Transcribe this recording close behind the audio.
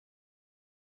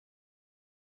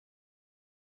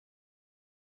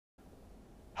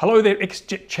Hello there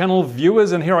XJet channel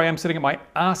viewers, and here I am sitting at my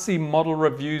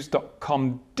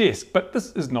rcmodelreviews.com desk, but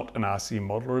this is not an RC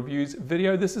Model Reviews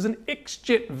video, this is an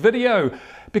XJet video,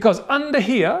 because under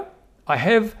here I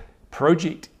have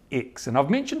Project X, and I've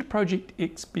mentioned Project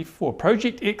X before.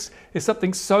 Project X is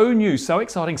something so new, so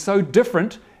exciting, so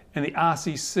different in the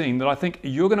RC scene that I think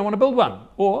you're going to want to build one,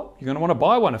 or you're going to want to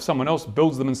buy one if someone else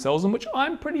builds them and sells them, which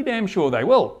I'm pretty damn sure they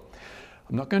will.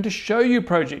 I'm not going to show you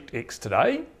Project X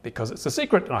today because it's a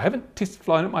secret and I haven't test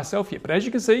flown it myself yet, but as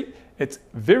you can see, it's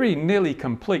very nearly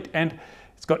complete, and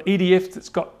it's got EDFs, it's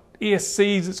got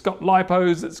ESCs, it's got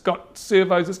lipos, it's got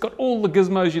servos, it's got all the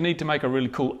gizmos you need to make a really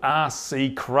cool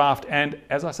RC craft. And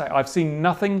as I say, I've seen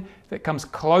nothing that comes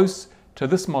close to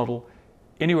this model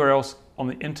anywhere else on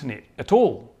the internet at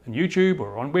all, on YouTube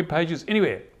or on web pages,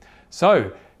 anywhere.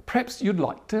 So perhaps you'd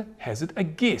like to hazard a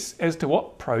guess as to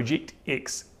what Project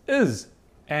X is.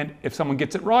 And if someone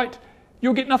gets it right,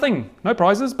 you'll get nothing, no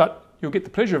prizes, but you'll get the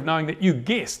pleasure of knowing that you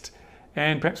guessed.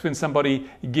 And perhaps when somebody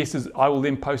guesses, I will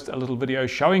then post a little video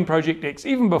showing Project X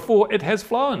even before it has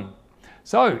flown.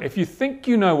 So if you think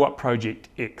you know what Project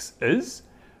X is,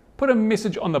 put a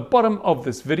message on the bottom of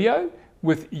this video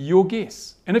with your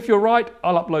guess. And if you're right,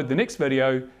 I'll upload the next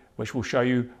video which will show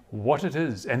you what it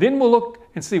is. And then we'll look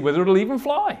and see whether it'll even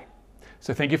fly.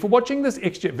 So thank you for watching this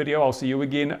XJet video. I'll see you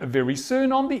again very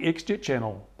soon on the XJet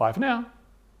channel. Bye for now.